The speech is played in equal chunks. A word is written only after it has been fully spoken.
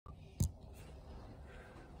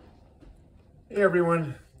Hey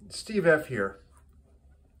everyone, Steve F here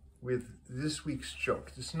with this week's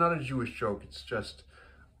joke. It's not a Jewish joke, it's just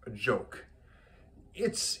a joke.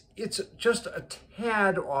 It's just a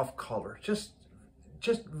tad off color, just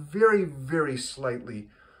very, very slightly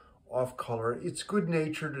off color. It's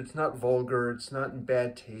good-natured, it's not vulgar, it's not in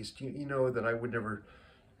bad taste. You know that I would never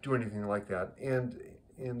do anything like that. And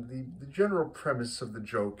the general premise of the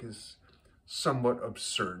joke is somewhat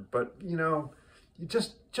absurd, but you know, you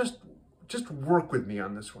just work with me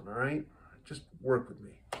on this one, all right? Just work with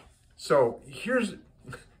me. So here's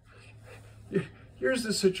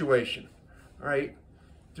the situation, all right?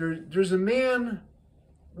 There's a man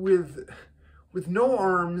with no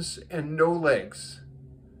arms and no legs,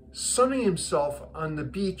 sunning himself on the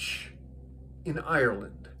beach in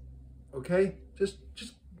Ireland. Okay, just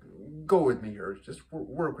go with me here. Just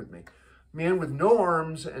work with me. Man with no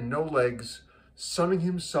arms and no legs, sunning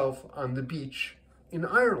himself on the beach in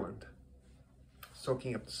Ireland,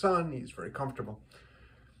 soaking up the sun. He's very comfortable.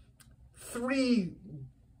 Three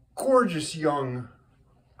gorgeous young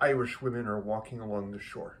Irish women are walking along the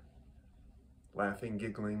shore, laughing,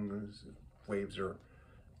 giggling. The waves are,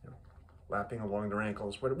 lapping along their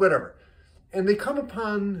ankles, whatever. And they come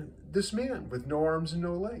upon this man with no arms and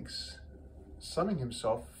no legs, sunning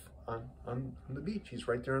himself on the beach. He's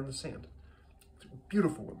right there on the sand.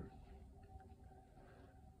 Beautiful woman.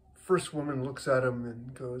 First woman looks at him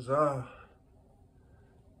and goes,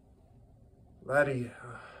 laddie,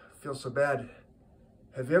 I feel so bad.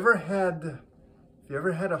 Have you ever had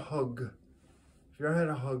a hug? Have you ever had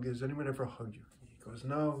a hug? Has anyone ever hugged you? He goes,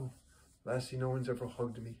 no, lassie, no one's ever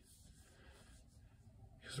hugged me.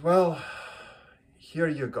 He goes, well, here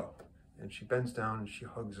you go. And she bends down and she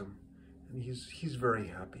hugs him. And he's very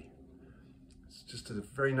happy. It's just the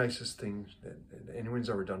very nicest thing that anyone's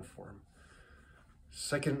ever done for him.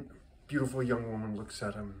 Second beautiful young woman looks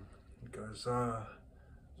at him and goes,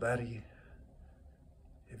 laddie,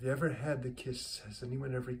 have you ever had the kiss? Has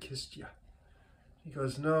anyone ever kissed you? He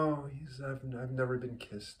goes, no, I've never been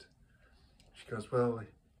kissed. She goes, well,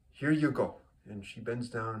 here you go. And she bends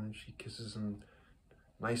down and she kisses him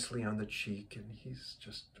nicely on the cheek, and he's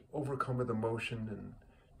just overcome with emotion and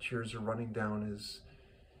tears are running down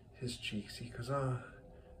his cheeks. He goes,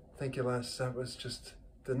 thank you, lass. That was just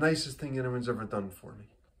the nicest thing anyone's ever done for me.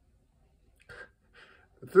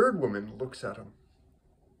 The third woman looks at him.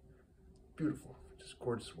 Beautiful, just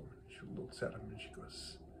gorgeous woman. She looks at him and she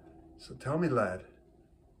goes, so tell me, lad,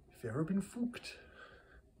 have you ever been fooked?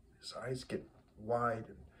 His eyes get wide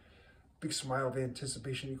and big smile of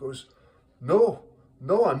anticipation. He goes, no,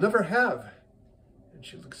 I never have. And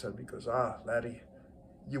she looks at me and goes, laddie,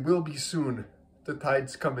 you will be soon. The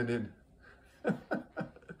tide's coming in.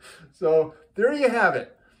 So there you have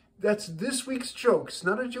it. That's this week's joke. It's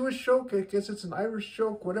not a Jewish joke. I guess it's an Irish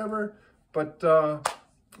joke, whatever. But I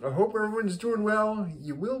hope everyone's doing well.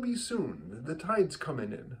 You will be soon. The tide's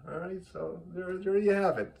coming in. All right. So there you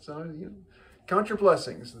have it. So count your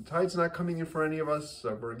blessings. The tide's not coming in for any of us.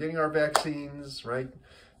 We're getting our vaccines, right?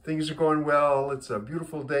 Things are going well. It's a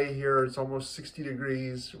beautiful day here. It's almost 60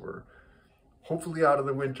 degrees. We're hopefully out of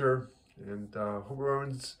the winter. And hope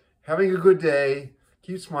everyone's having a good day.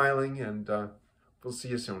 Keep smiling, and we'll see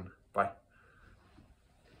you soon. Bye.